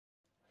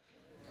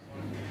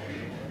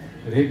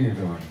Good evening,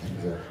 everyone. It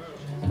was a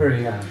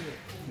very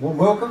warm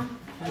welcome.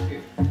 Thank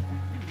you.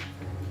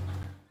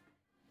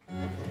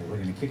 We're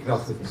going to kick it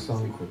off with a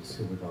song called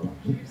Silver Dollar.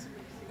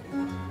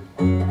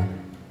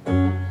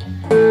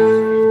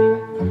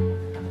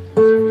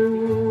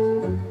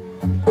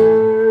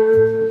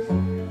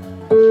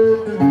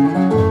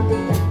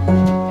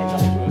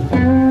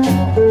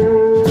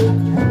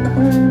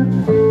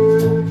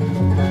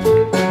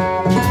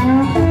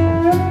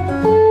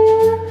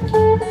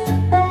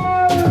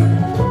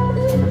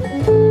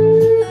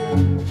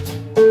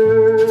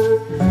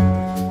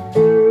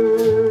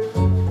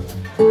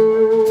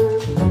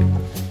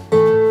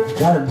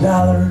 Got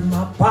 $1 in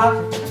my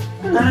pocket,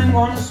 and I ain't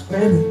gonna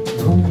spend it.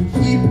 Gonna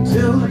keep it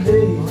till the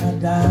day I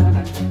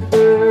die.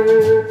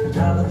 $1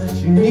 that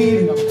you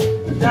need,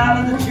 $1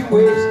 that you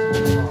waste.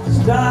 This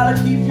dollar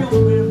keeps your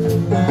memory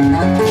alive.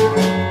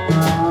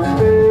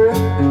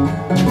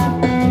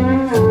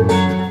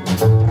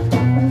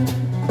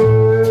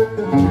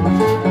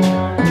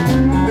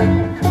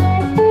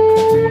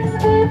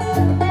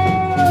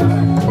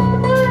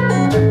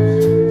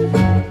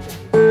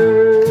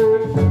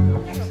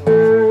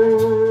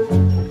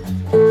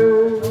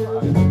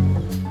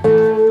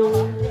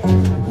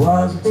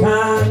 Was a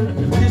time, a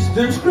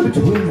distance grew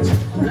between us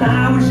when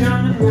I was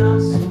young and not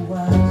so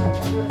wise.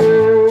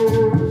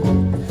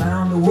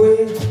 Found a way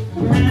to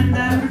mend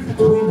that rift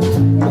between us,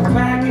 look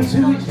back into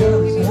each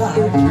other's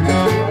lives.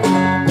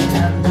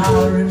 Got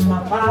 $1 in my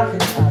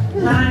pocket,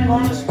 and I ain't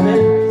gonna spend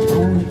it.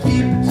 Only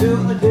keep it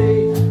till the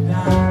day I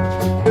die.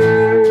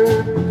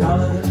 $1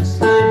 that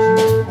misleads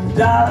you, $1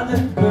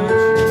 that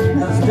burns you,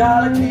 this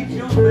 $1 keeps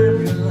your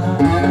memory alive.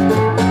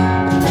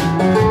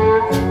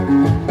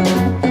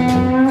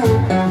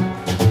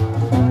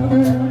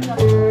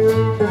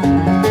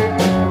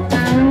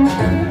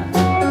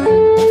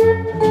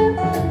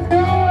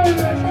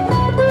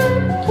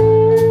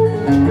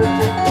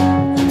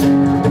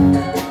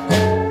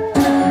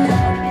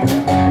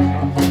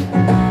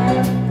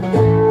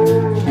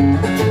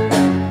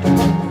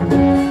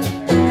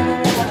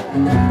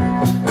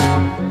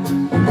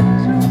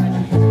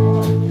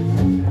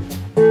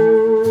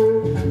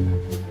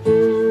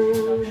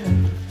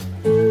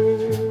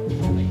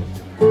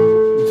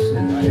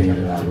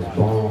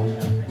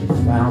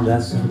 Found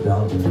that $1,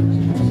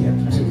 kept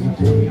it till the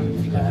day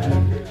you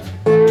died.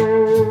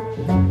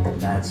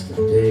 That's the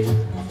day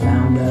I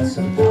found that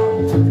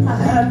 $1. I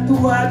had to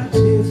wipe the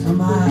tears from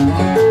my eyes.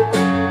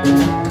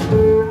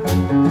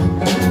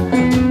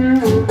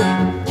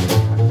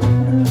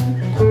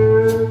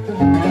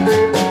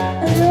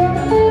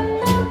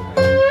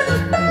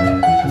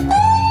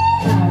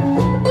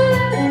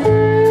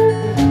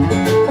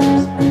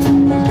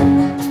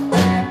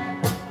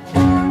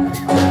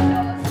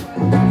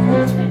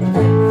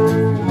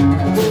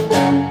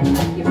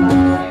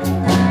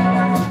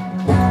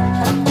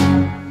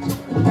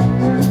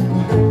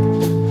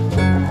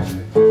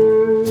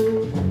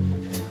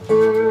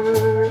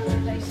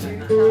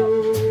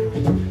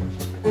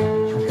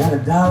 Got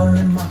 $1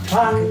 in my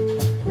pocket,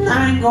 and I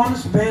ain't gonna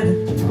spend it.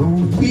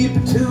 Gonna keep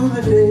it till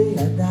the day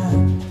I die.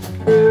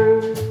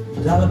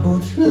 $1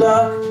 bought your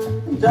luck,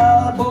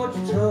 $1 bought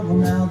your trouble.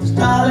 Now this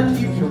 $1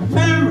 keeps your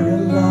memory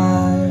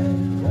alive.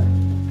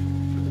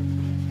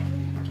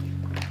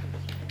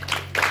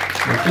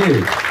 Thank you.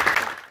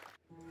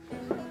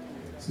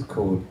 This is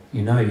called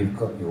You Know You've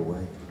Got Your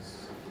Ways.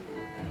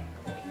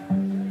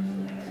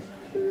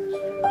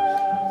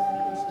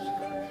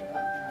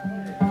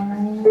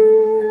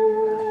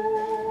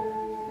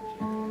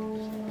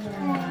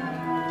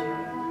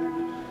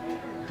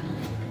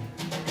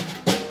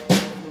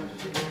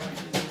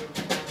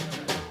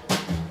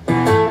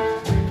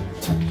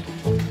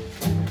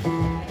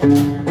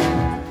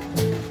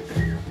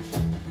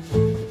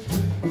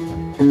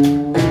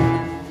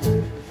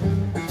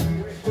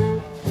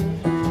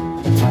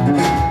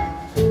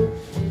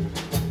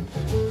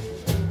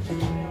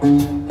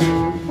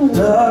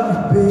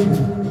 Love you, baby,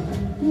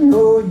 you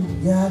know you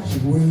got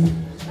your ways.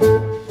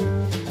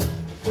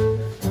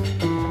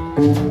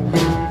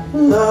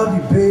 Love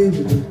you,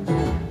 baby,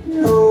 you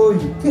know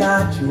you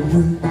got your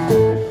ways.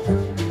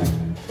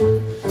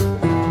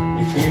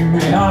 You keep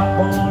me up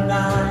all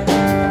night,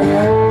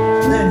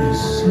 then you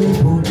sleep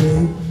all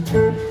day.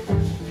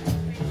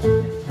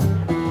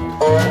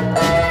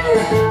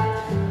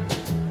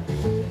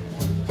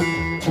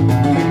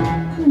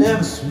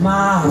 Never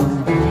smile,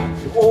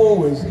 you're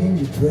always in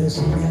your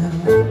dressing gown.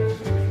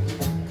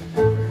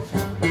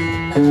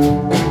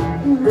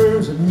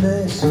 Room's a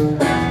mess,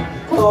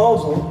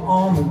 clothes are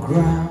on the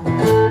ground.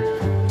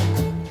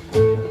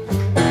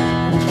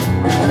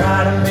 Try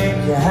to make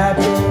you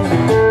happy,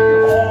 you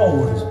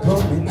always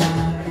put me down.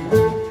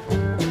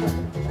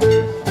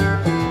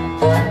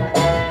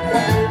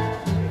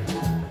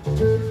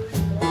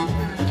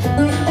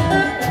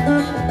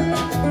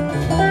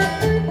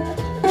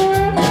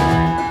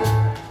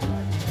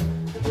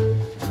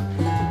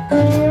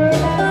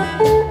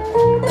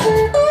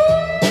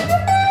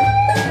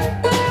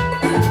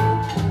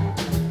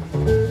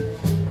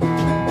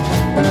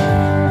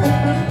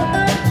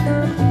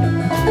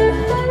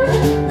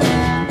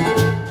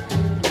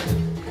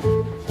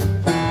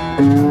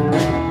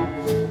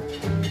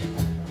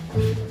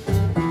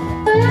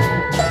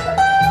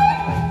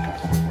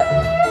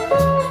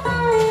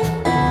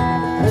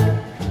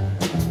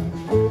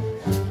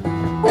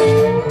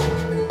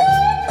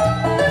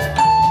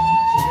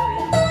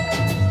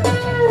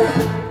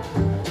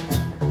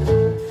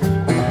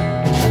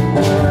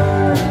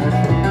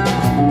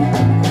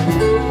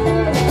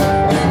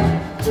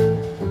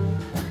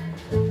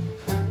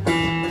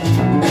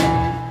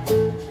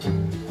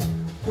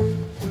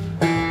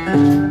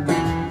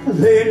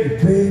 Lady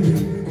baby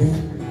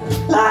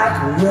like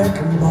a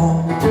wrecking ball.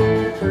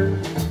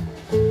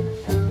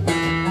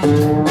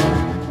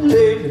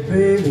 Lady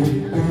baby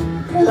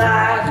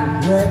like a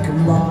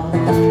wrecking ball.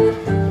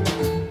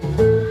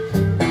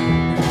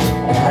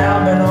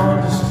 I've been on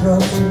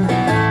destruction,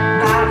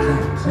 I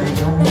can't take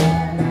no more.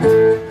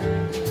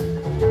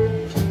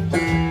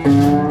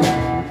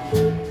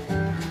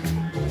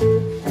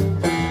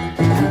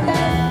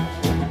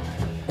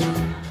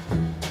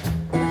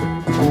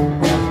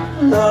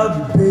 Love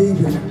you,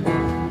 baby,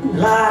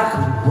 like a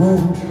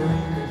road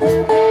train.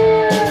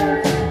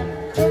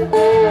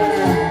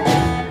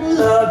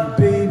 Love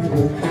you, baby,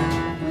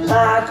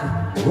 like a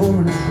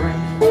rolling train.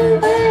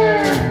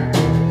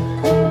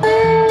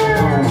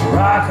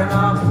 Rocking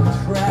off the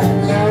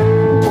tracks,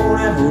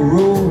 won't ever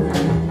roll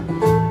again.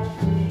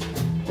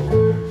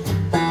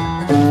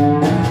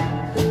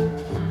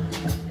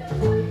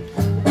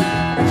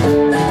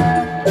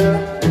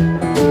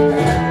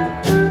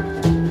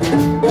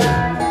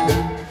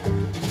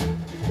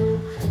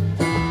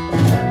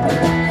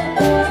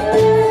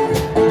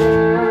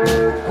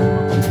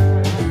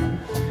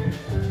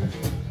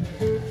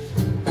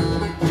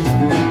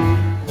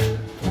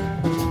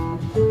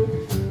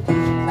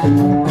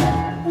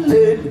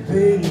 Lady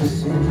baby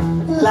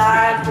sing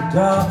like the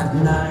dark of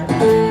night.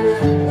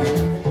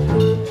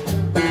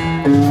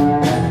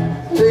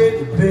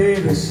 Lady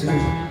baby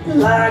sing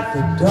like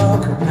the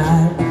dark of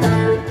night.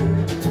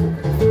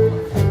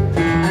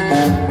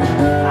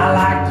 I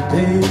like the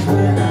days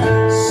when the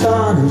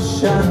sun is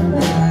shining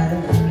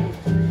bright.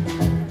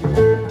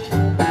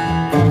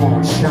 Come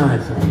on,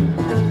 shine for me.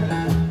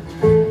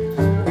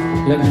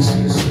 Let me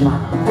see you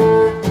smile.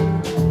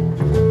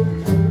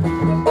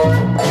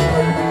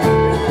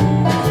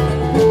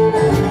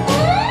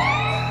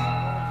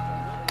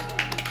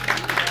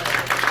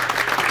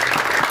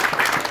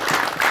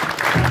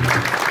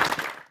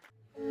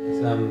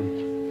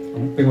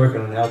 I've been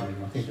working on an album.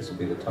 I think this will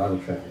be the title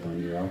track of one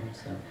of your albums,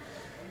 so I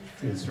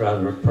think it's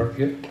rather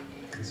appropriate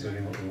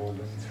considering what we've all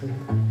been through.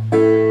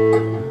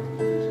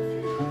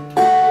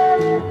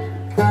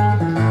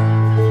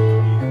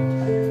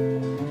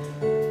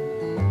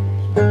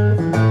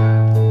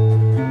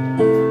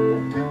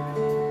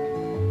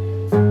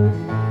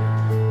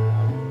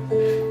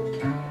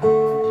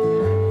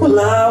 Well,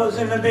 I was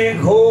in a big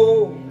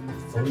hole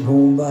for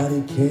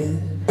nobody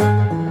cared.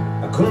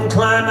 I couldn't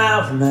climb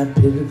out from that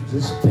pit of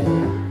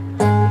despair.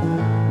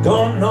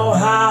 Don't know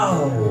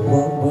how or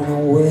what went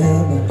or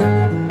where, but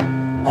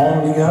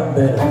only got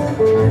better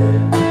from there.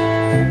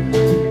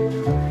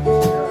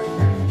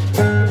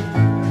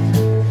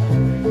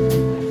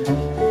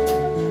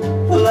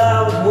 Well, I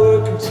was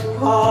working too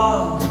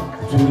hard,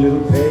 too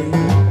little pay.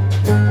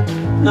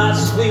 Not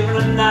sleeping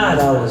at night,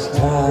 I was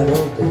tired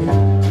all day.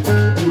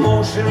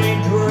 Emotionally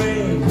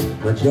drained,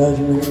 my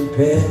judgment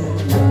impaired,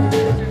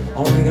 but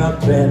only got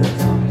better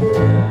from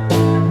there.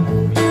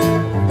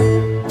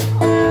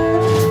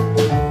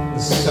 The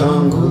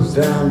sun goes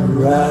down to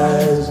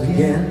rise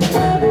again.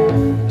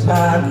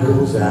 Tide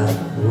goes out,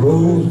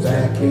 rolls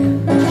back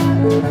in.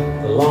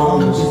 The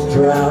longest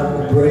drought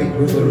will break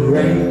with the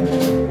rain.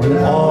 When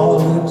all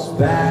looks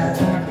bad,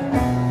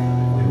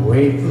 we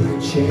wait for the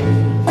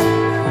change.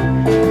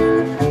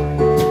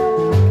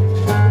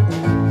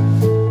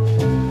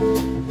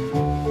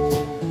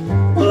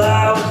 Well,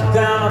 I was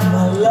down on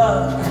my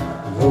luck,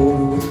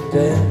 loaded with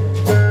debt,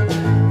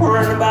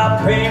 worrying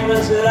about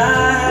payments that I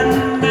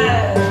hadn't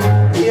met.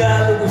 The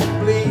outlook was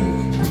bleak,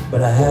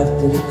 but I have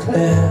to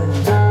declare,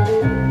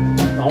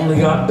 only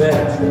got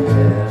better from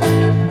there.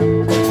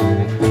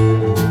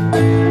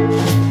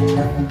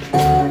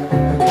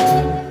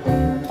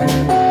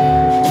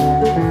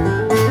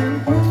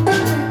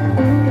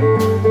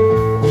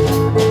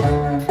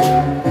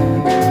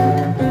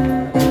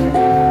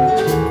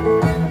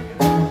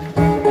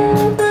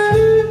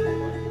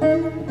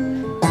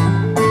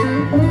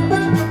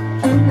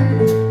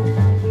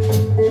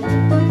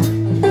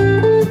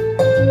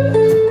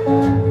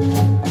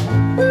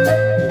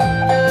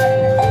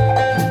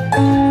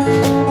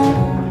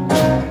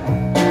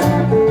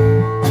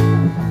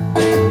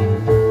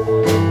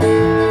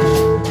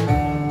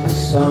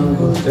 Sun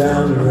goes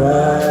down to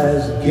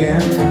rise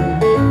again.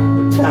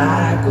 The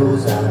tide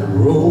goes out and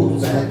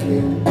rolls back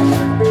in.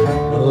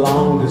 The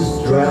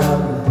longest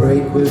drought will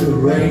break with the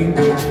rain.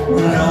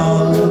 When it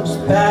all looks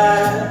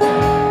bad,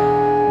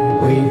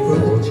 we wait for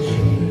the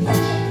change.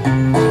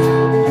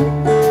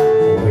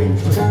 Wait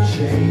for the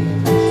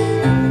change.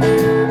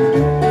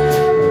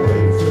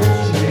 Wait for the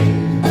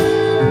change.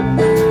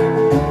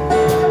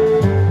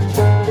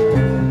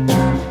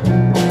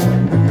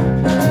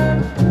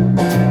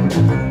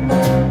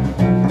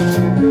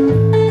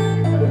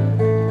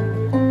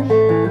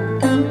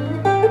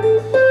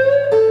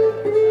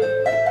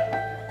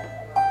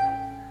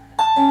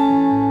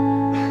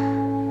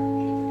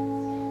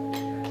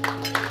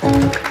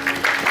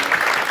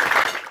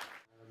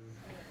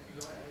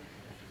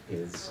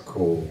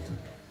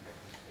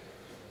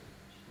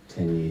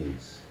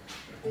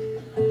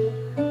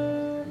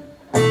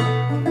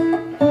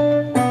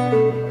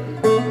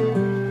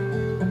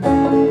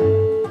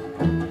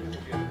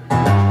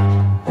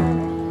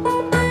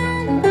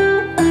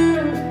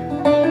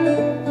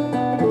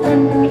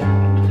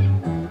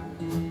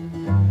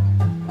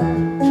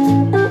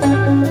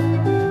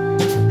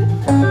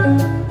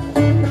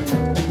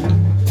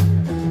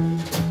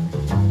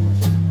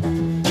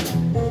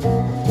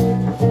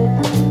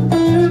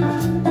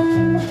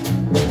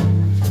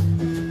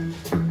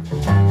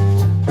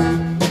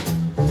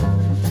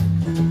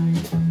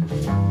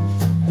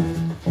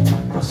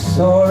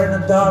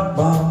 dark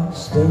bar,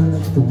 staring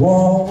at the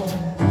wall.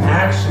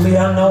 Actually,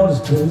 I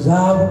noticed her as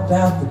I walked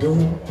out the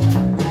door.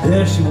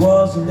 There she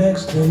was the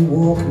next day,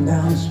 walking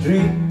down the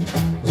street.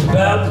 Was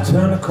about to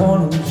turn the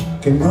corner when she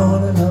came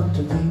running up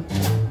to me.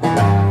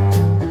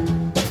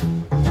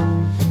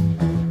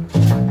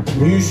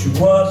 Knew she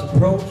was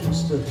approaching,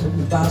 still took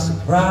me by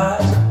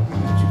surprise.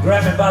 She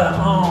grabbed me by the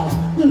arm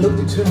and looked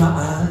into my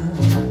eyes.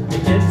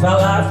 It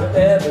felt like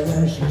forever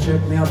as she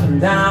checked me up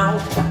and down.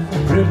 The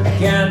grip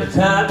began to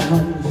tighten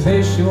on the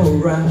facial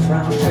right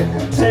frown.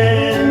 Said,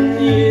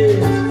 10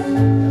 years,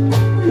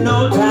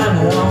 no time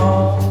at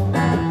all,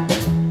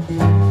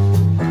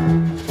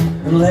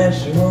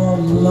 unless you're all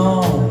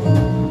alone,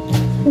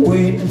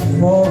 waiting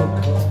for a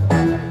call.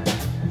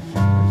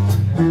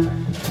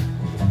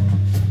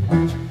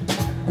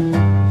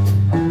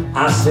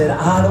 I said,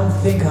 I don't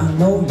think I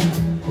know you.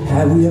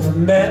 Have we ever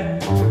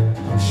met?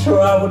 I'm sure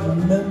I would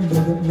remember,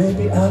 but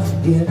maybe I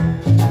forget.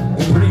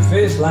 A pretty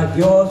face like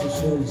yours would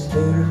surely stay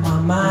in my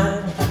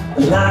mind.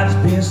 But life's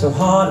been so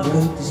hard of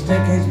late, this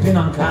decade's been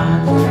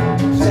unkind.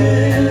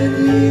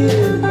 10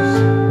 years,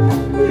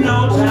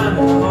 no time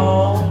at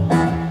all,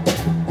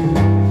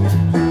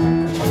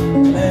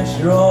 unless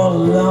you're all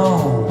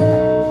alone,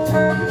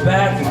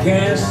 back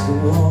against the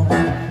wall.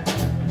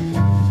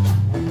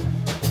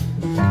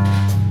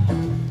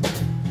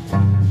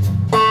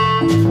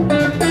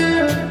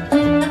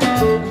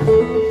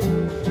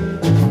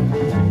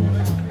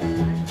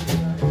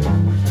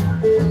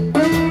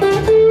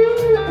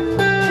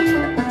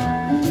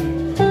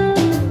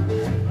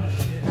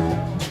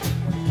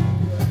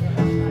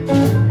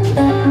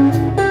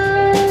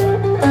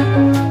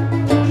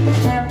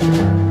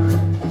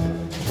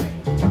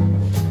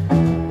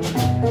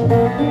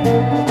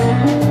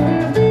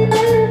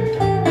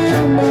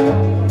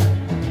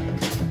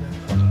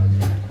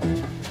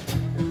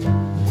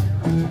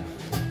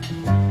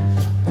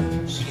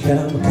 I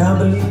can't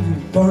believe you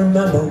don't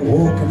remember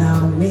walking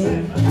out on me.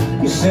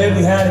 You said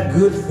we had a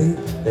good thing,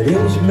 that it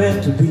was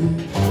meant to be.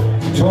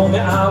 You told me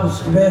I was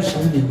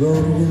special, you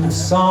wrote it in the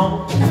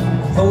song. I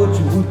thought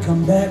you would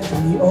come back to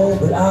me, oh,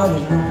 but I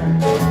was wrong.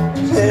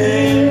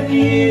 10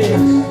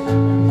 years,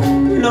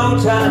 no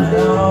time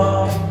at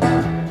all,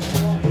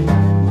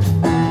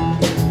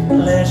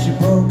 unless you're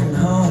broken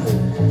hearted,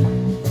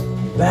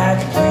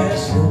 back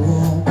against the wall.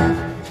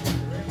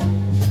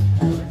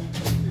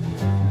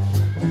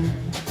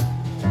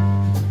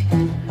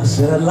 I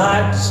said I'd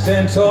like to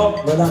stand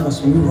tall, but I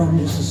must move on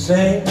just the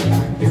same.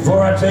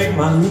 Before I take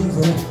my leave,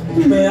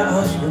 may I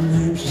ask your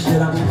name? She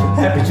said, I'm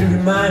happy to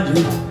remind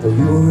you, though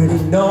you already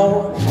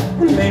know.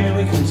 Maybe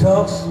we can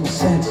talk some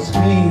sense. It's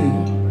me,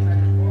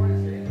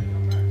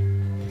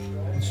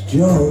 it's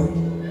Joe,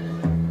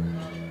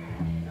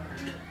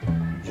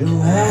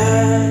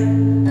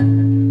 Joanne.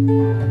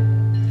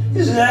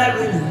 Is that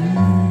really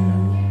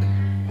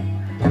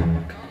you?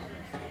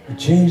 You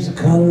changed the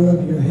color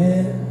of your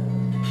hair,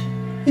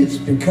 it's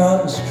been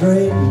cut and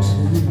straightened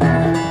too.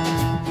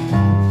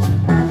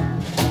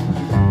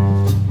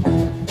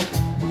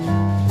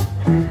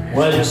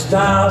 Well, your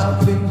style's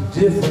completely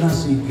different. I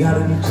see you got a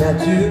new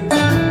tattoo.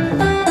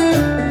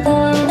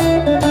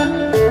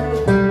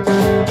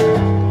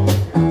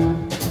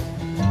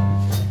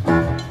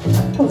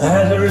 Well,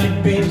 has it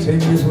really been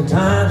 10 years? What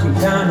times you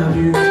kind of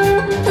knew?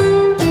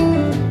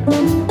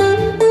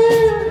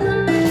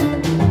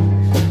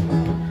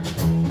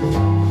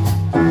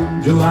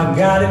 Joe, I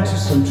got into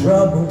some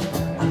trouble,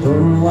 I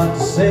don't know what to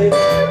say.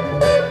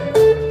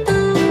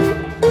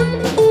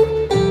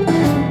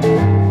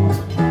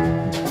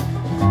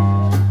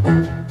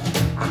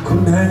 I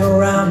couldn't hang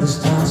around this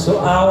time, so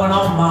I went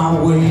on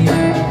my way.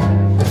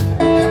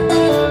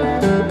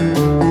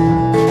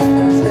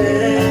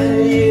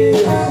 10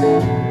 years,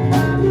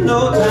 no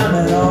time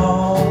at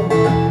all,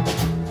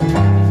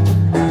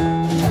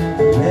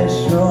 unless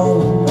you're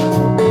all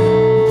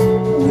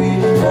alone,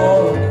 waiting for a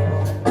call.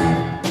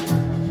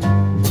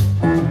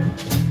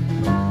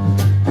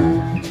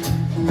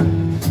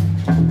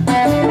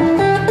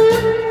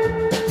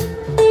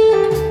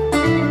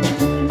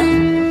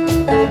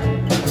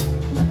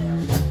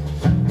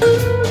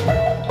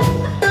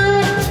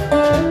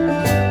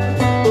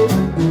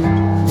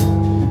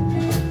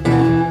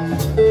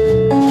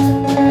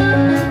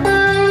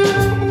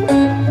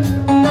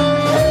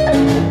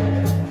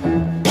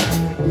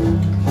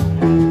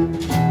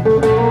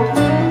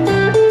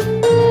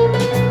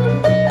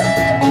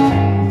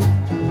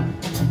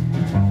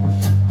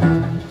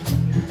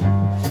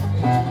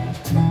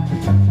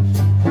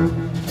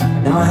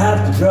 Now I have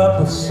to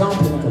drop off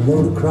something like a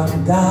load of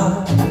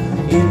crocodile.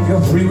 If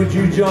you're free, would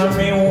you join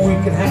me when we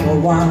can hang a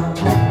while?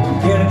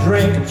 Get a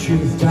drink and chew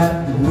the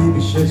fat and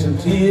maybe shed some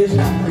tears,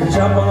 and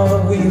jump on all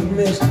that we've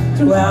missed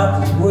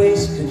throughout these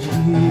wasted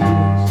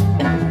years.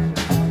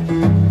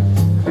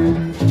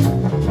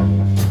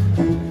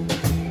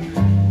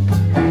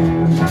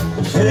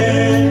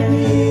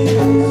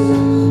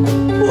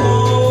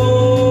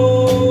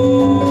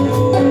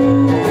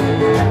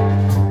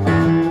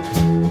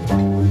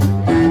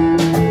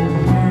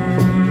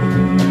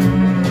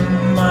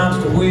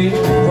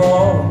 Waiting for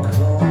a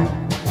call.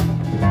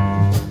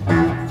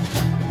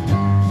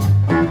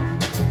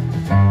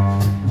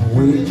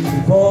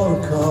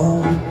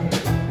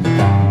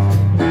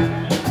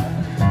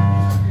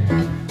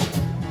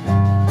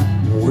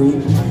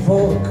 waiting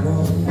for a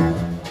call.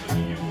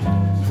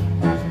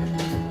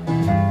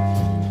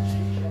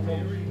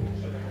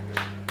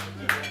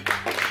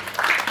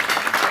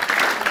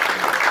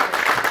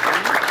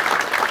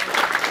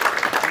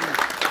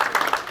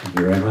 Thank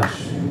you very much.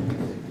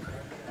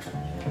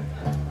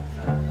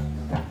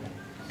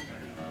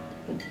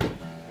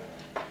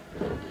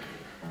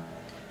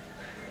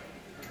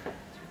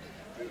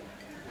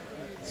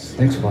 This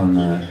next one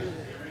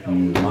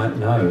you might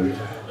know.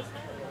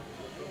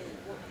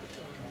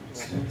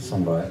 It's a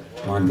song by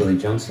Blind Billy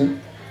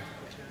Johnson.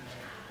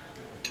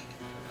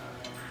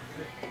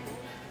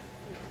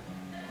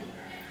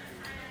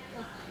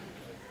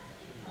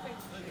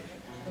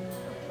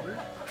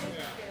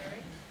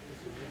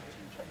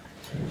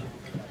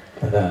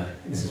 But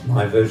this is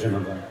my version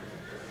of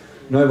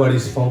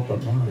Nobody's Fault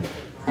But Mine.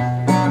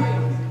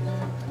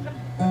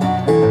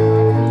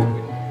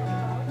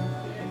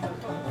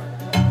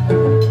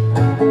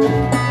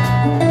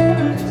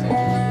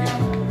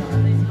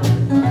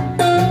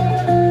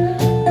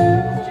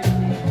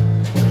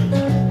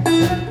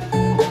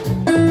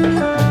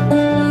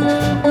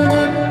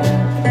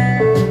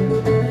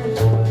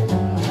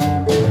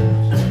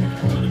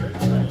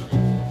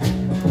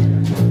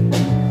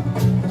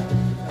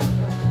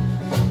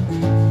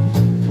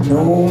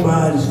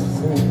 Nobody's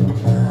fault but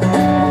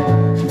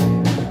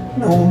mine.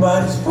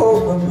 Nobody's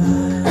fault but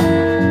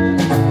mine.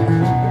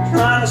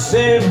 Trying to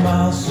save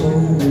my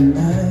soul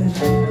tonight.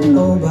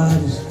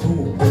 Nobody's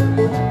fault but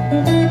mine.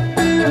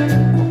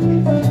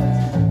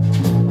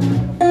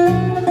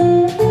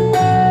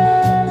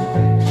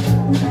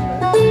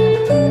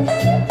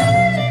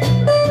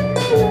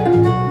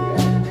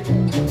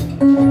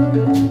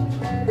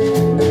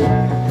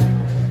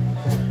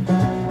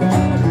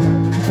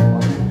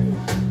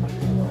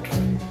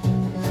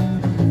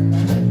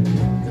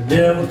 The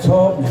devil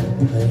taught me to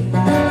play.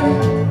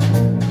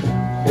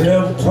 The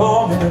devil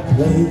taught me to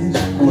play this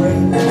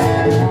game.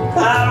 I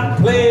don't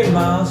play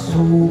my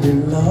soul be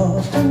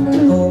lost.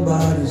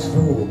 Nobody's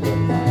fault but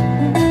mine.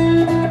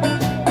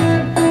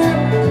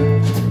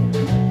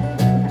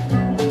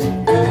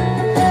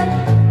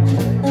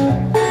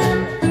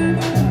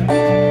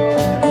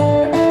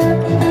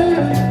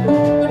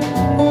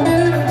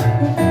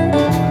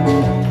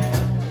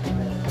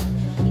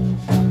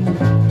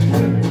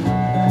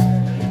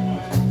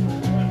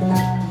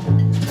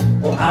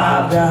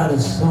 I've got a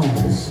song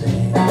to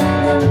sing.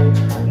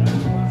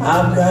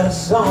 I've got a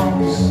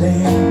song to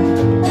sing.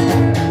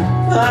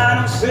 I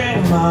don't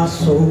sing my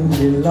soul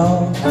be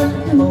lost.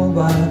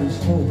 Nobody's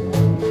fault.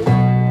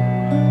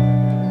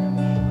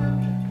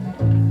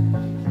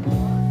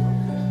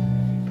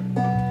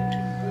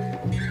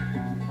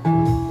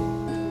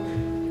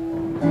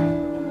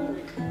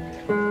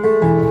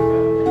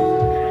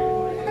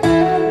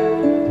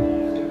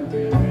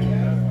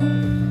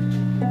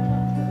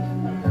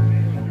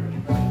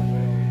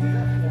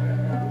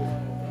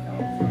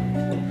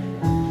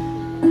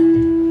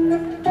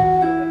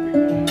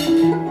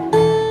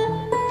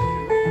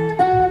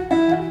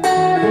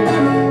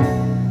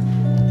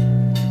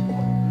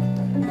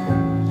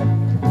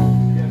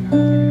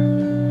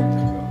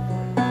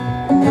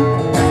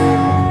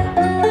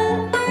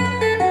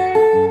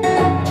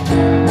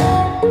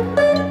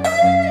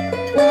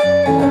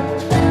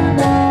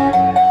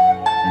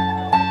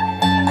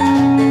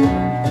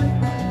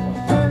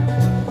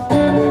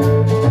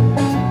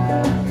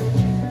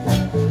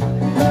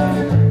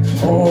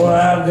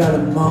 I've got a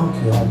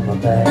monkey on my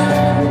back.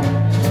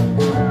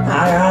 I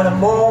got a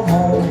more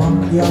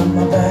monkey on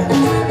my back.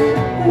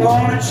 I'm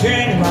gonna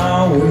change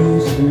my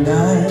ways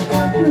tonight.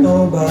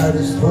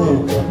 Nobody's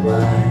fault but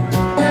mine.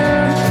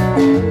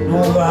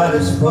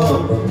 Nobody's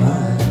fault but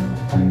mine.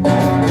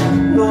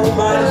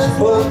 Nobody's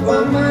fault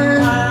but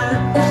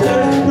mine.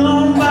 There's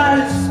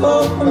nobody's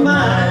fault but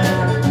mine.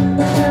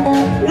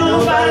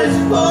 Nobody's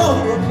fault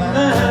but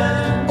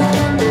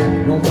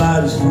mine.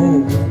 Nobody's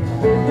fault but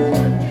mine.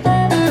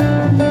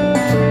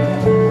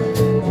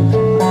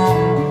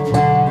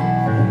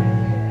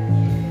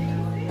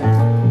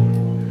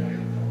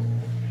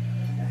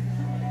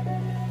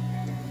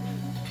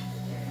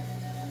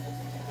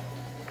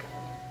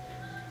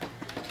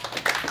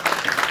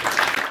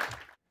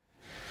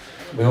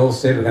 We all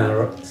said we're going to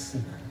write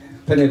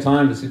plenty of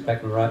time to sit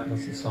back and write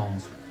lots of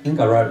songs. I think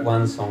I wrote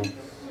one song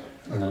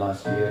in the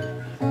last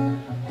year,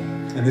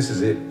 and this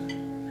is it.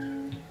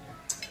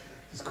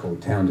 It's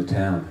called Town to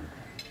Town.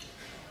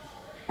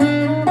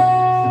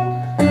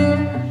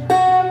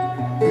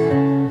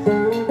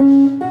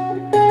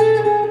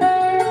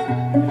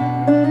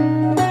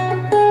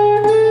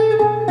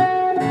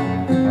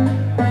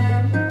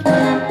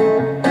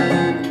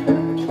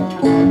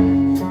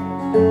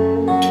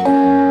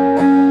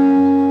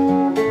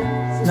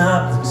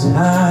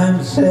 Time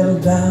to settle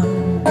down.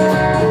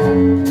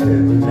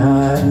 Every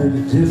night at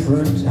a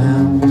different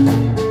town.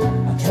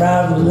 I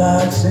traveled a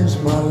lot since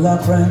my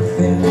luck ran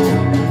thin.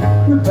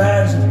 The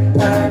bags are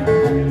packed,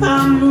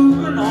 I'm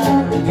moving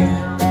on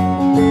again.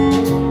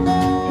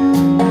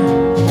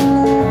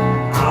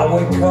 I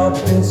wake up,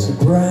 it's a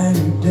brand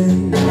new day.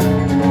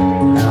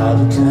 Now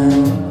the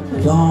town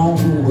belongs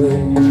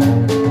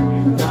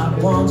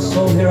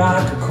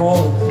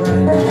call a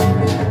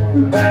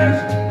friend.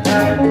 Back,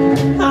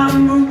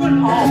 I'm moving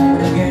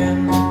on again.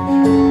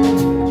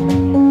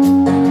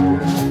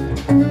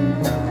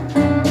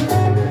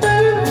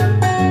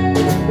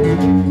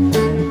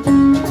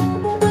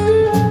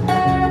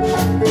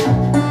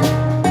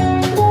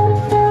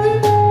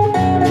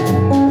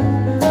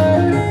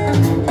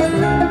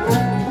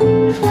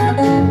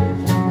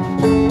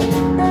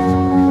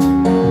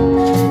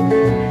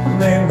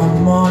 Make my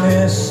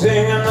money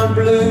singing the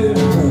blues,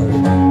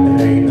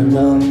 it ain't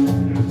enough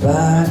to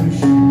buy your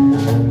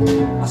shoes.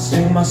 I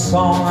sing my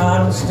song, I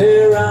don't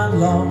stay around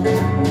long.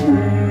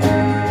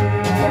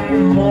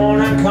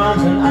 Morning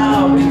comes and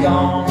I'll be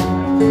gone.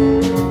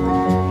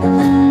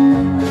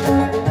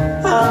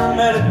 I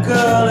met a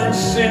girl in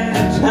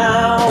Sydney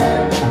town.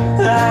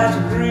 Eyes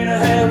are green, her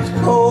hair was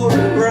cold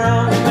and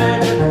brown.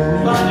 Maybe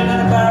running in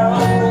a barrel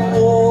of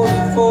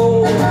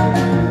waterfall.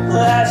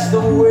 That's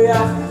the way I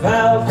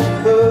felt for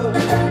her.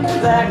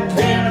 That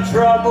came the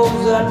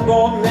troubles that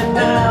brought me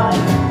down.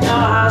 Now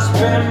I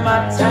spend my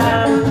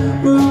time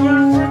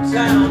moving from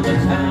town to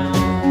town.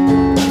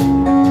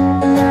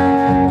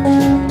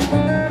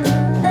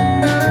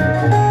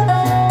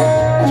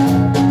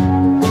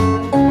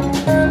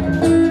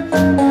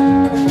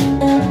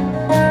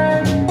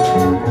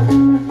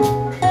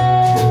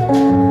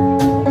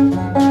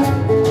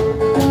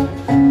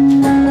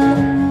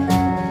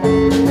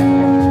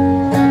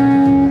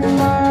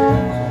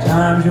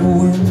 Sometimes you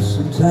win,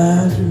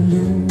 sometimes you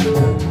lose.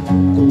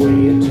 The way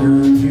it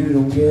turns, you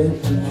don't get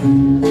to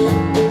choose.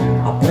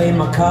 I played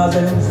my cards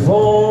and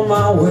fall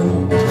my way.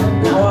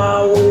 Now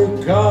I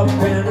wake up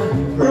in a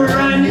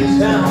brand new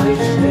town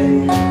each day.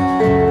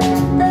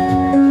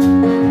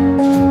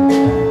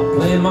 I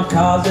played my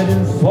cards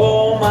and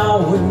fall my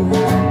way.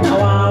 Now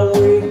I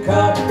wake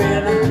up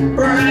in a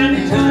brand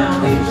new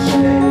town each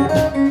day.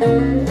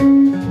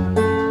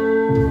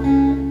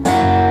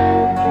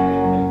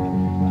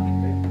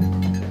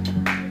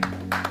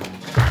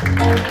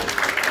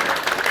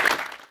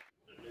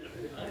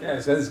 Yeah,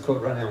 so this is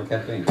called Running on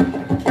Caffeine.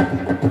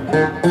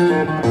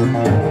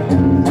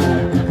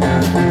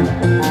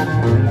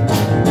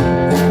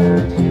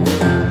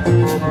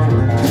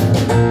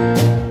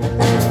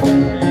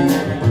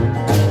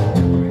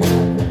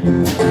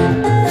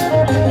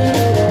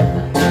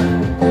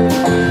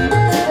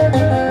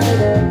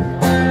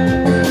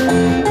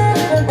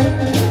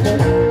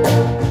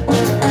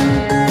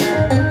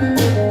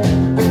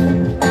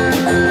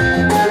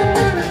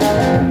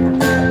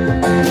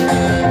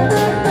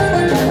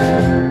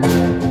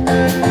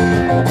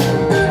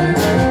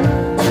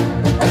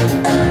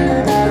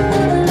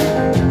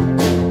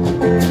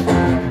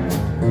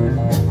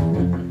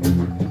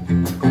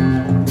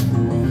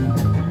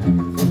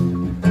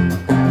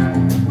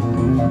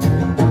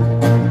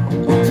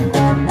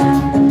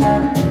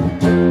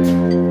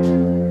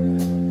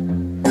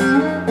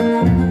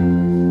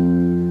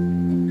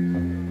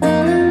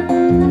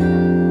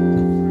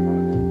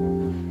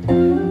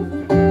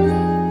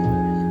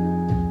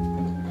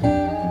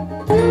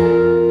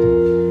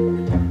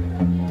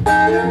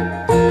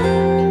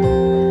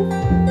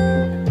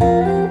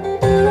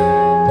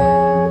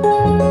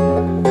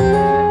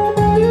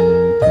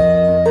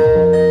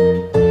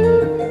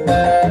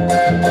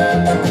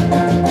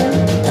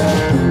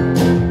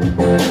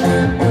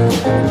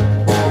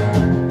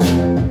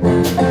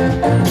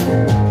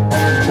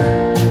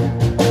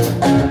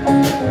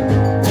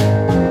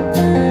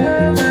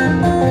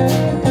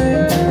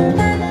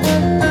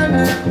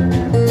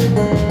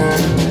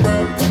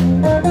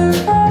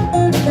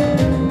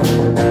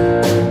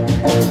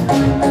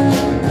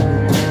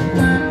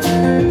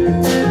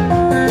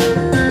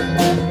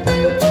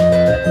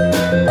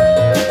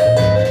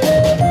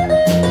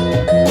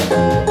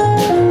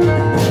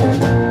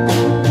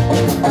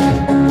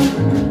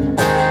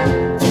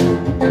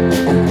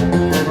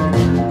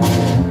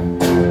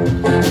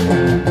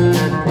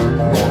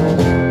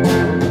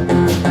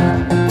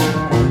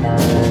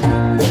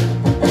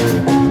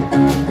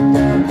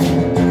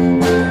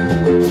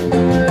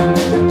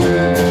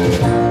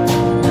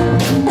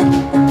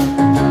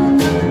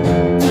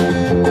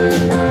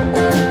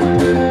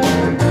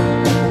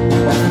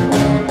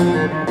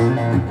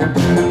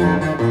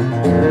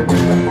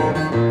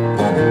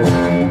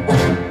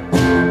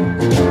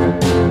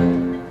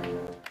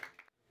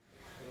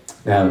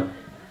 Now,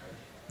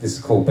 this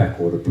is called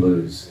Backwater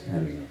Blues,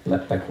 and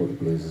Backwater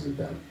Blues is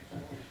about,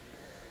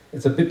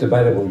 it's a bit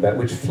debatable about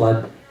which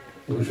flood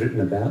it was written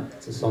about.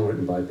 It's a song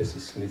written by Bessie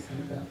Smith in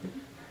about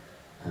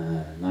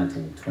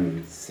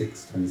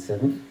 1926,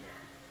 27.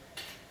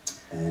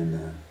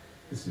 And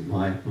this is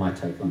my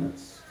take on it.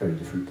 It's very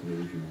different to the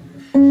original.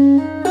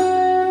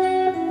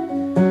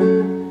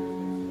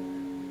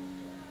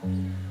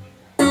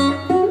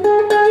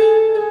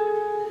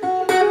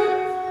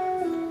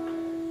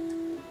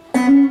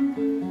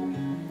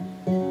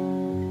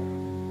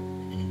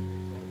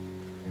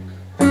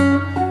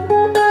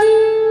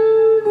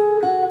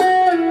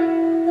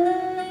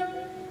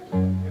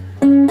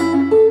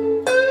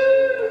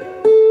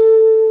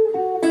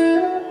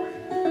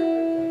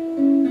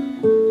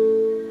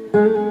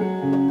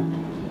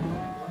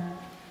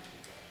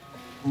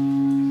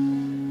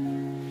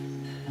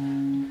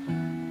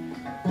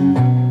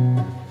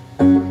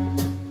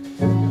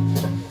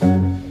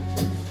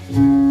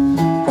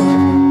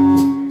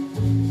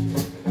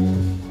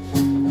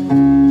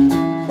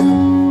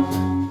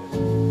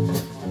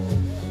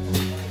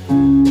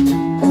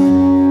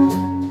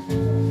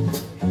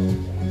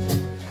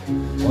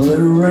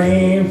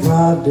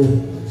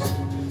 days,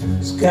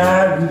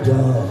 sky grew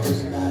dark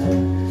as night.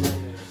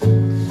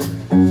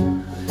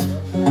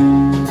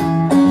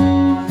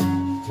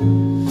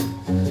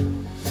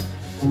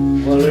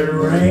 Well, it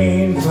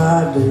rained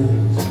 5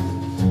 days,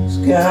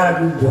 sky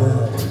grew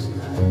dark as night.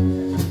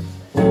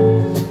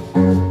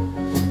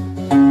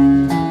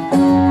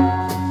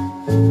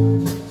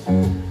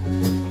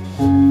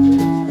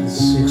 The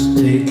 6th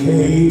day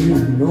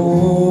came,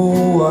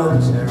 oh, what a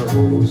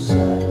terrible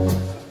sight.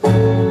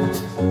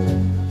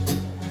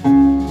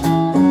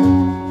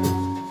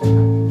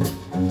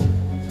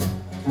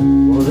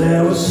 Well,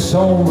 there was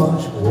so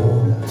much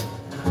water,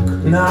 I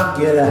could not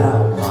get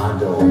out my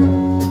door.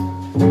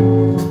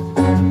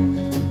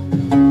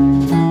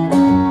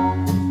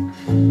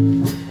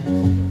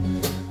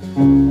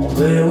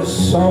 There was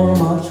so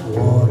much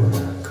water, I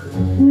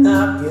could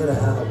not get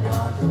out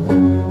my door.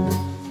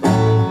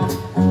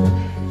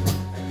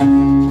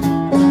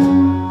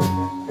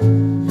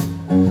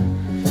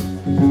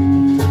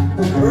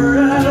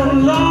 Right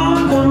along,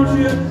 don't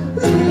you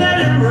let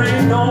it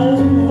rain no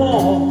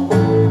more.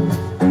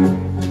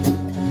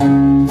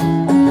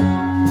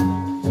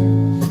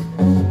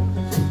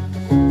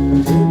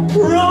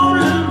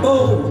 Rolling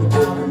boat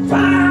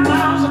 5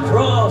 miles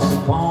across the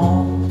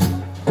pond.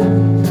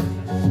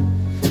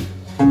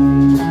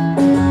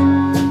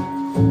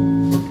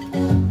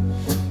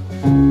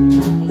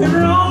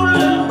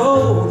 Rolling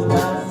boat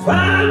about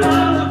 5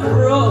 miles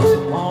across the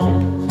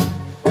pond.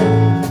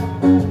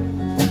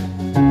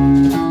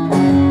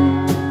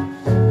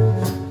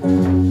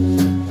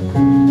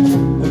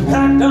 I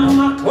packed on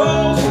my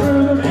clothes for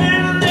them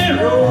and they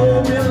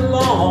rolled me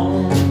along.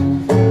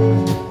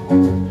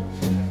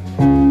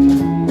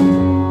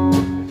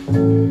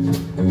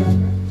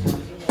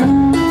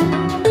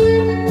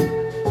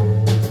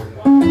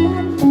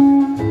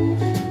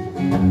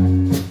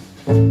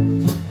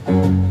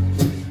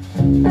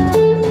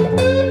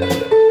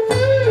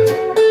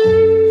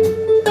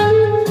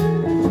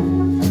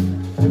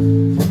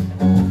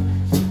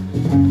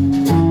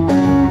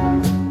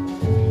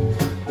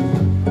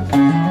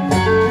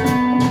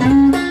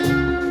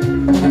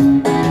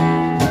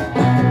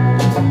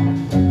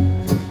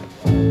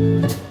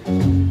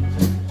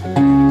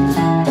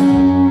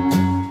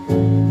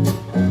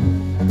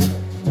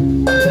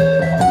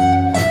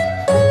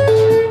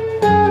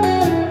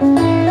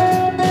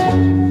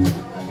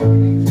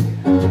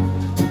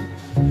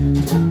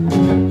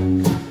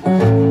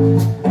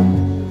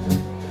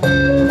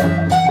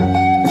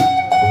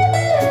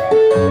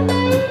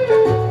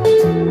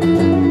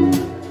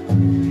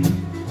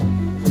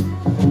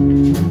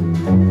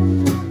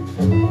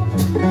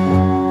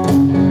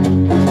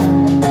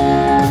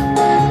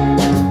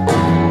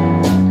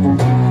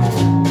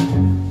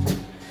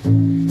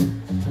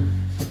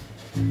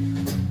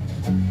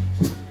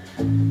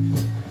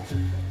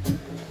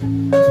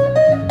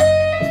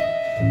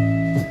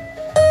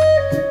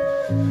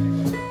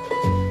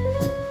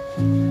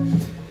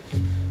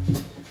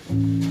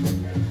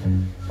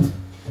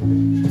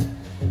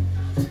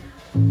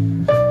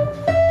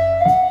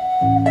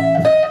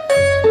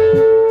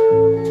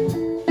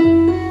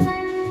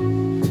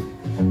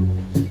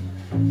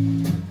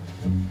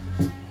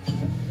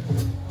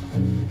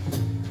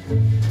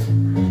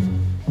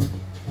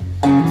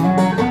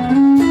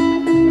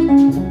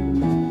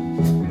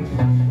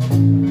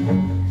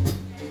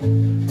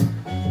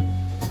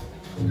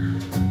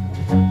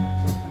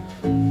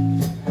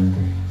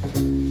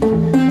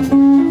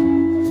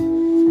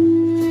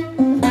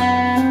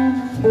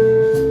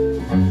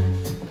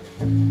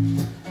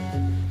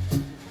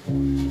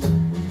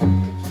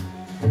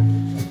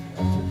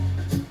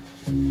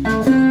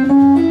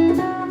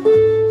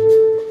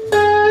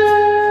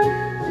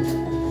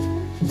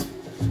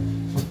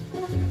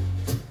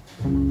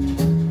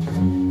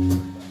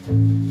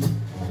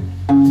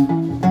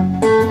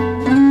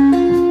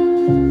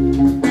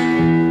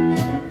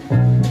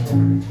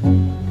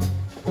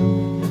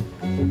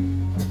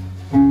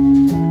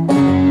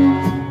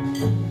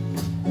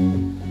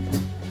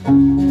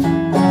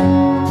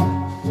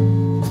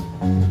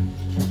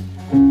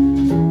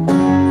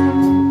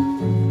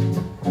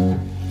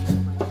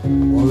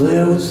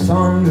 There was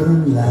thunder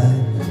and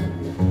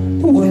lightning,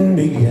 the wind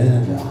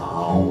began to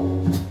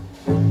howl.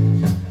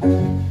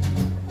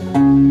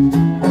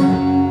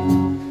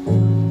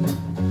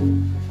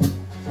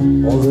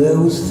 Oh, there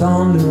was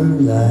thunder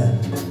and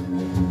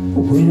lightning, the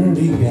wind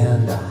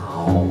began to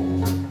howl.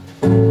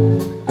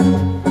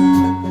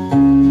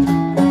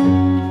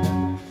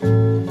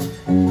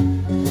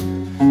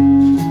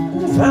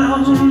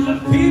 Thousands of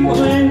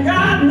people ain't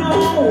got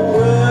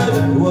nowhere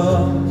to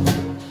dwell.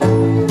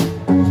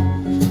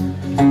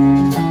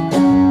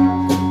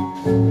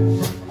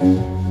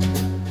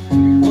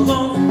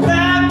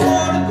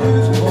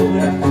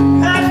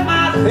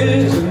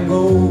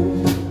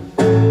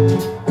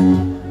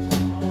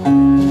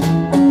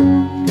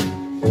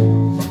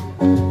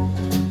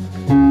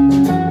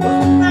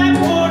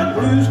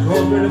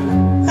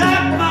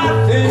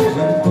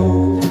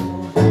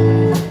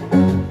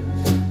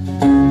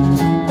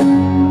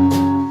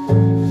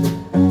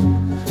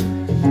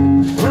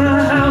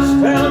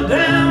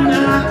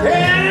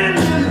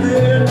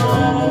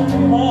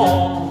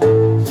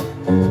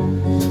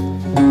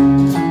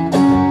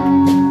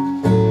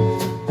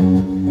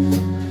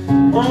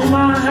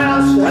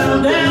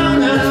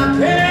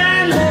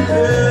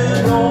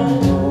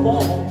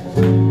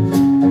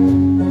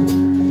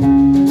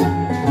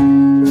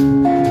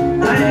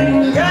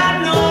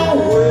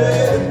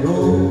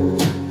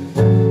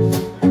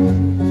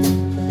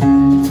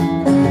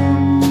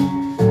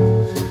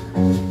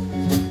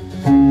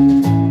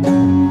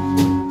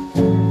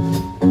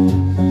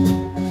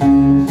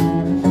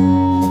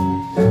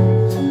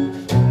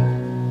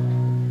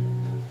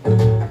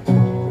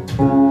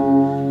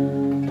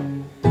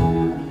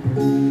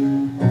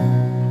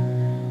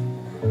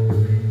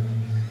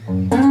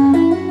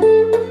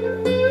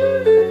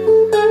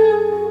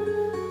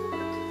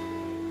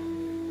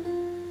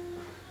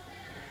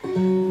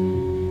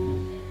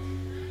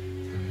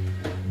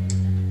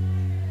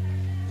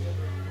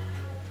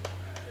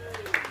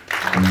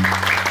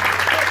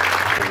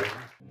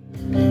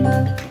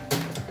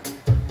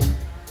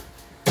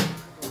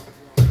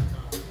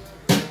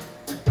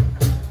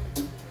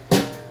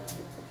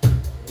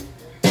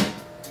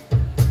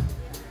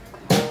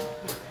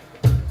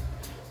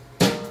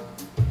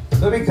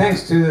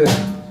 thanks to the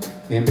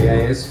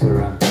MBAS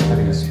for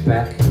having us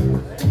back.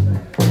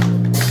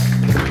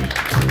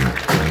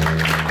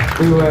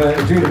 We were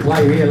due to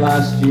play here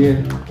last year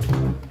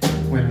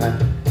when the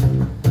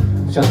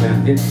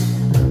shutdown hit,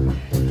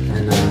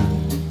 and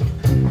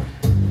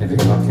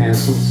everything got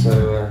cancelled,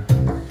 so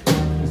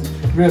it's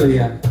really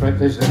a great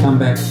pleasure to come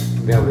back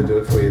and be able to do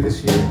it for you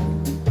this year.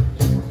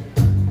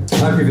 I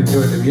hope you've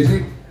enjoyed the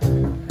music.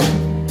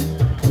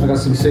 I've got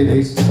some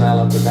CDs to sale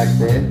up the back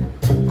there, and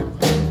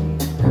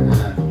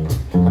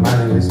a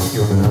mailing list if you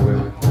want to know where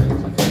we're playing.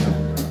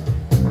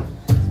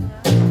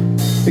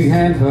 Big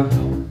hand for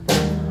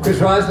Chris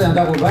Risley on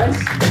double bass,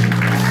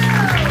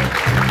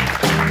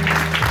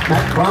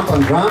 Matt Crump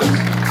on drums,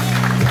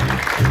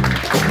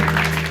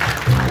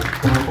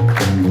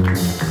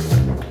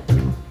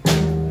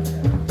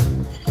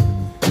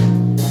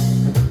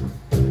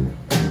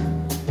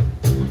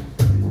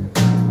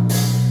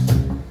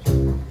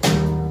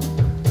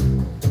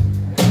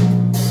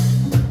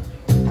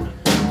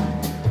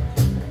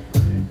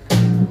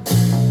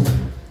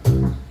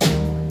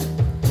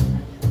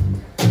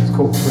 it's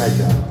called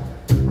Fragile.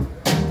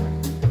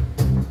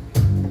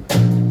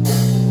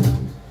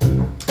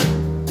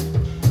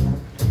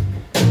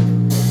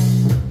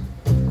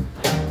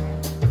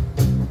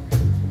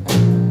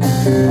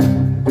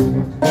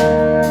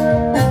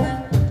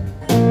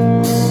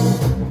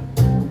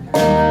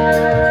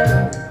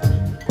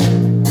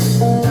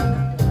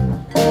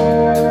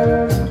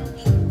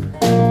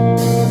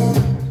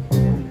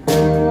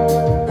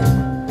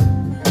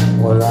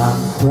 Well, I'm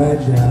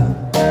fragile.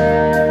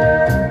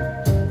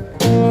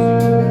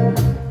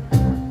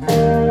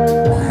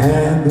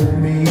 Handle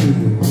me.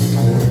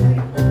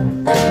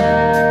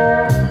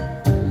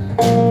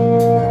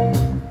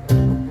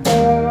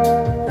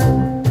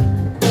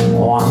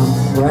 Oh, I'm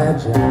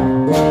fragile.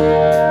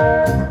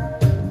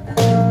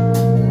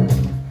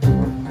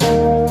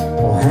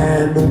 Oh,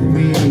 handle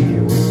me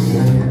with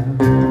care.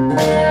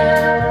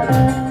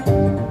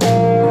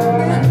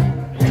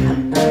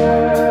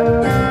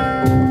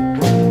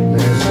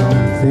 There's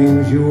some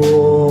things you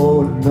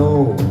ought to know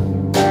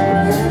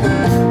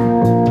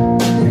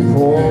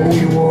before we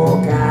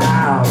walk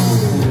out.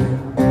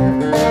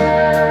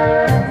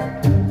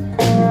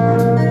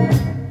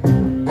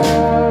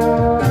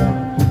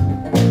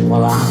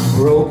 Well, I'm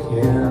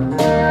broken.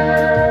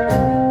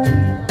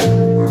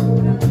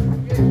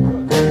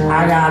 I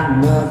got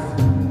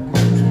nothing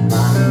to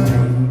my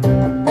name.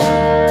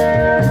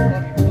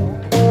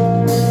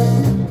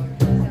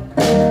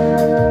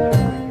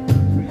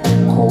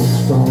 Cold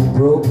stone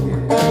broken.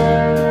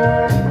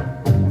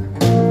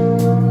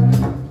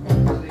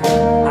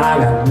 I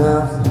got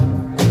nothing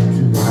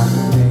to my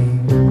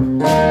name.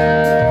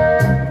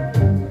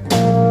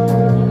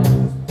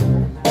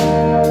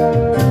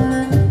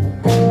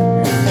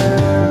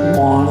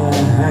 Wanna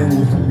hang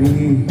with me?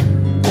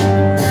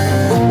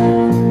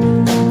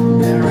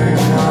 There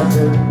ain't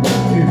nothing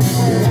to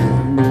say.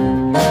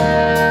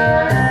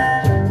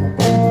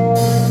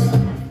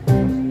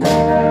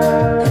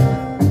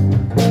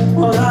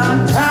 Well, I'm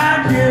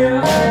tired,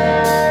 yeah.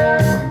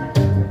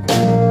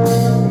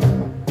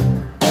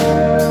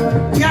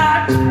 Got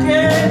to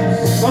get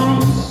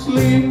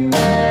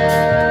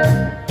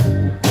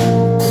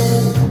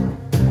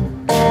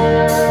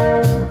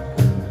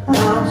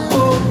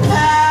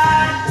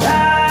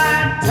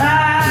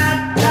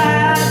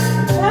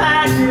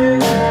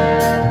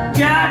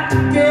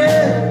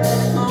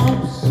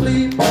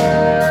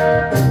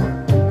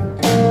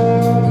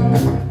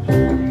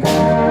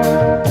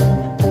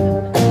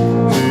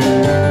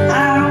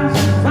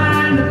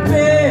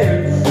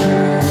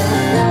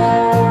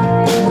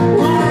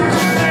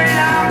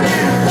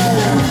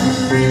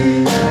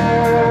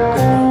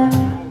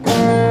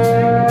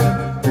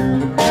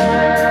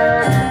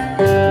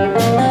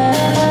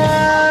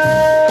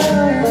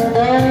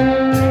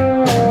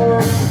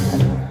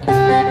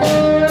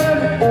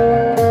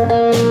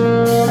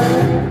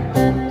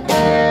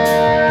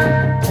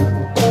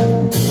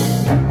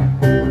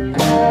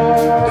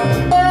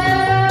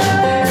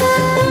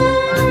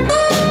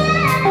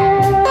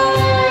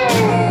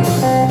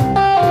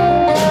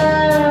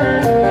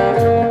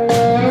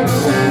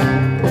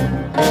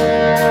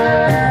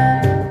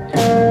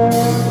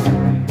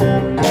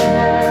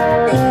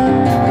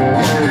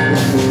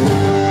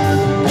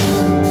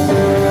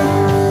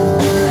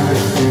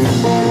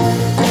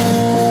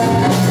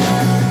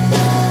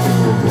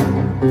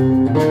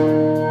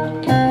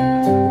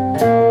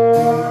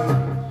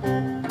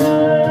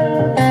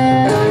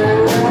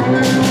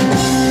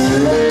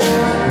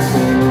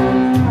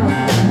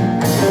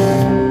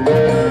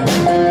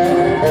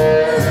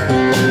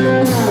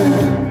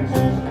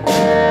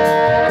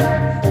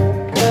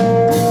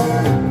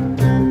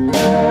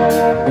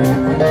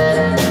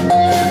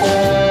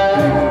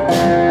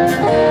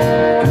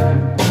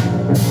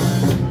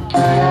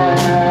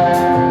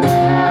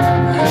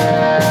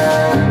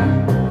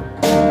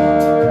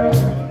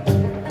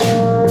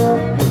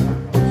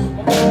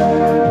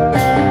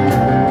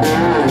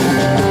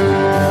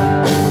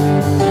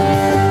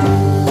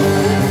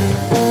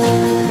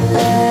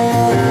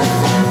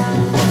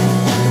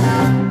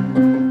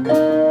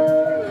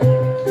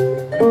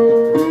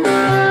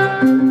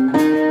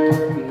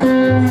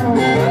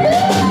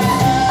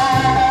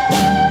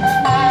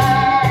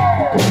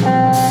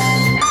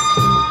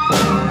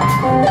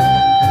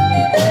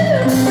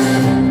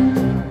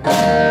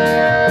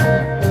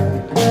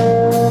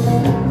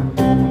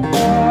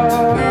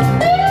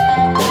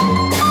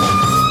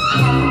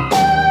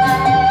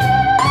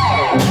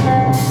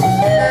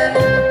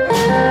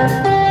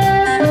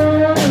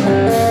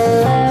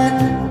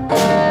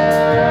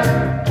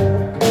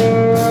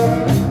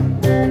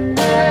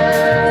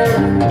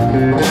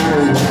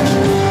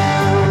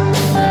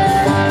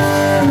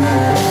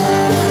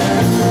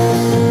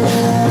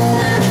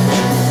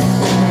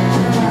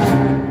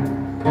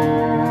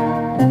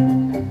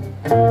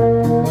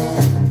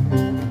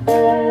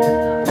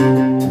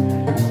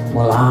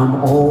I'm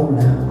old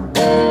now,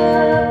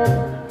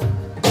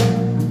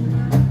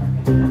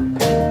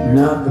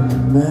 not the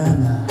man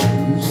I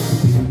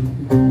used to be.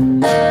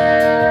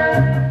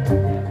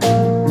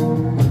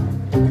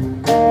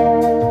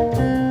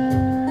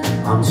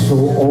 I'm so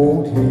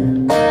old here,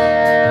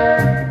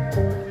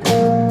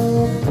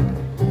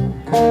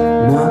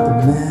 not the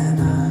man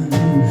I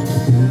used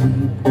to be.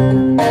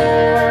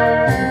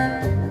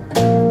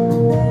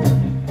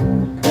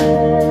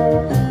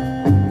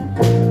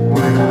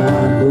 When I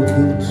look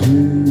into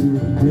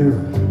the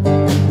mirror,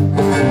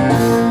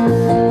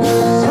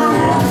 some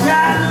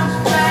guy looks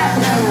back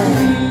at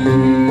me.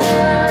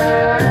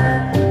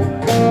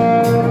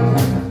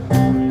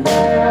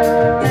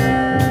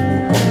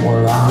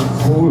 Well, I'm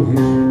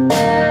foolish,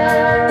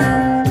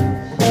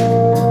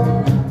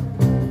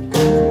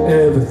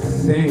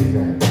 everything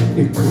that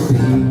it could be.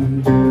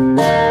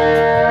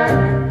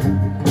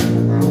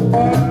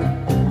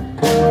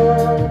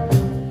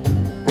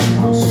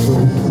 I'm so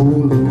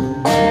foolish,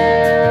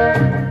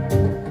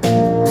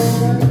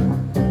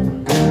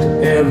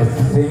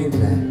 everything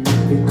that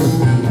it could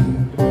be.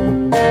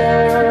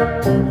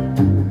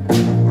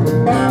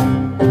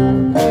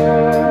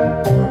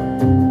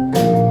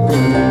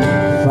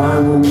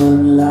 Fine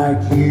woman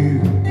like you,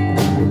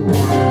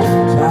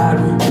 tied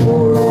with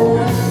poor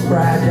old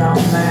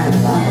fragile man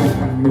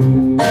like me.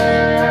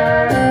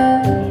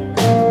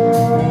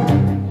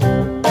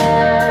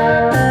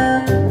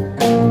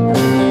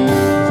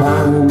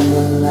 Fine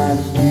woman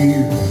like you,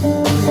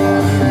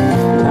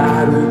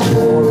 tied with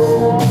poor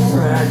old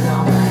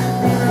fragile man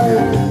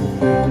like me.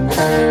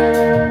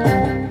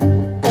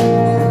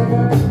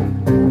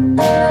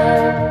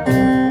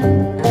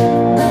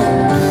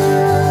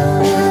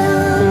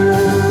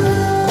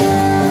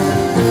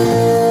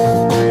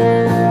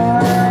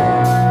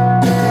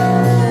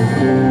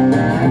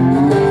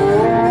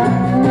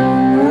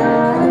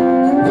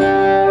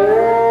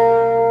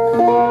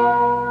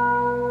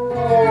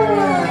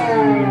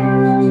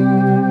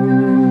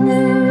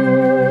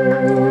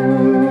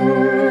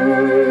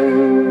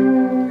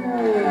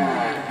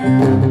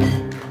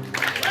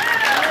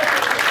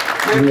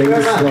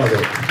 Leigh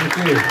Sloggett. Thank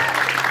you.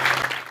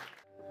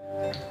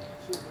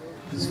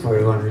 This is for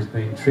everyone who's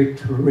been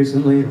tricked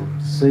recently or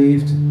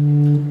deceived.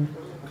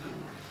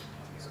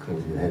 It's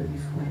called You Had Me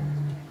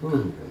Fooled.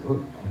 Ooh,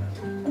 ooh.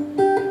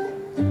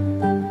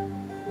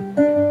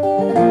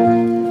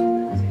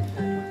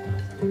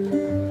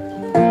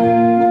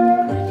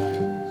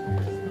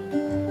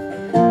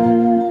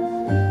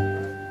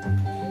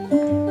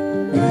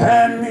 You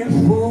had me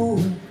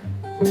fooled,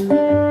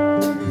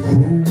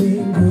 fooled me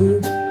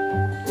good,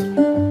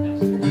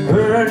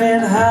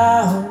 burning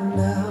how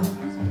now,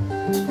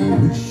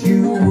 wish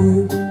you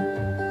would.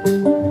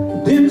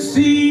 Didn't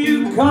see you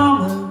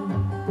coming,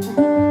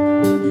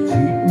 your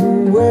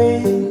cheating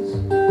ways,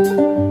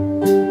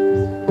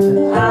 and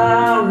I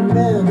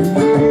remember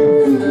you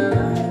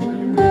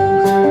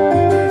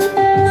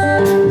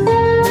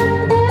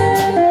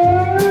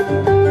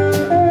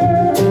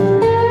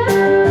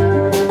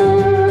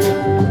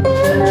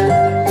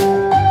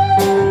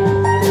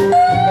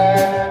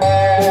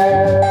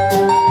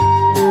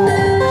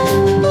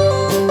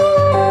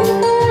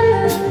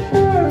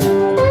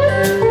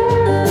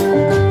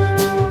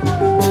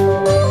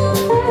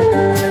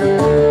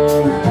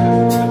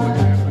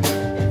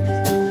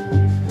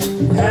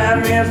from had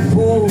me a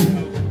fool,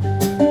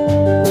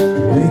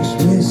 makes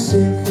me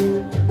sick,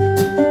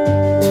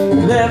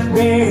 left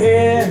me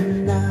here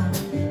now,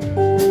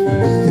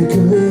 thick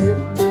of it.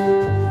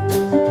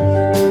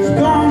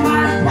 Stole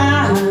my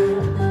time,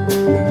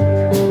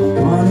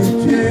 money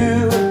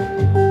too.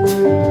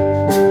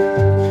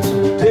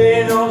 Someday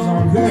those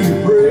on who you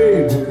pray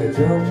will catch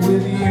up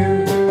with you.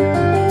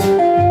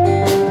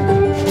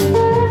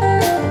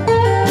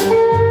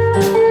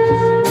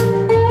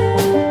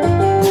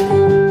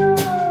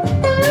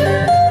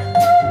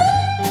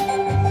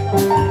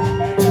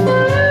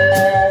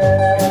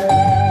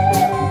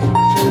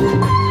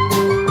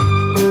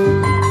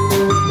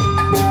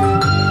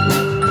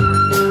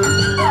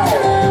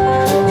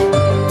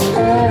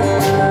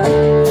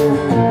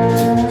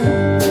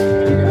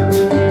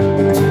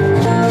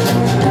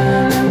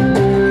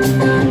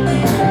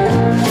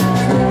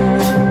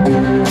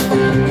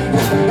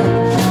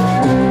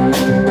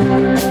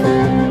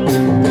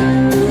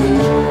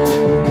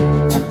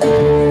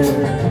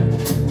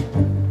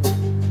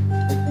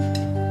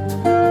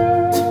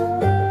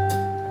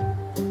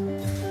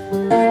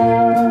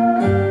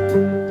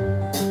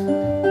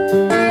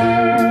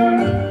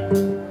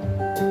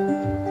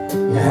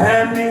 You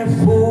had me a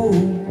fool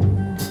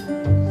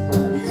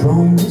right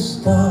from the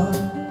start.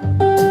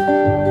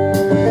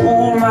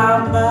 Fool my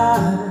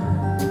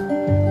mind,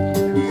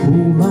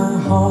 fool my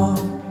heart.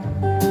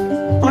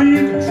 Or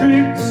you could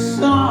trick the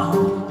sun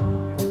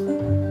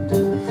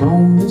down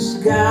from the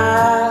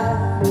sky.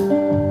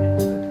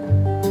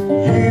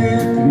 You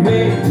could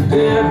make the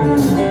devil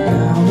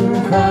down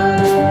and cry.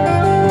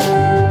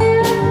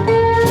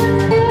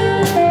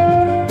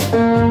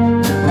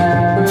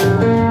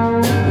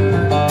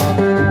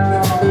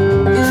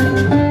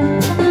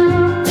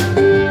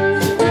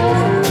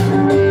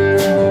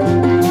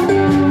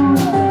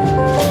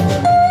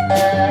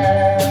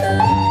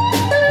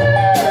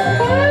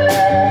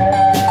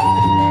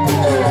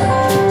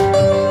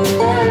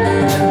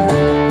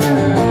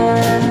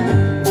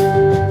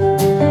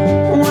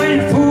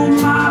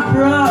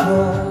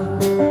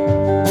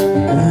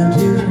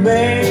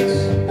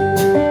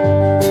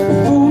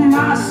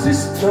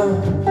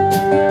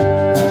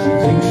 Now she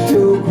thinks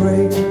she'll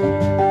great.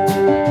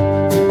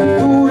 And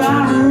fool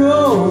down the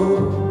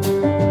road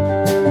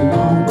and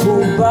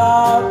Uncle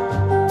Bob.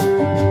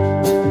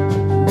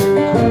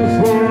 Cool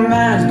for a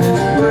man's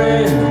best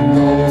friend.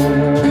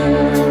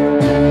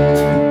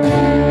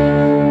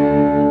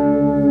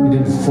 He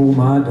didn't fool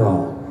my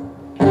dog.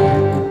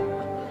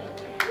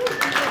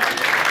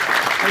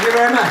 Thank you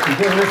very much.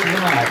 Enjoy the rest of the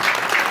night.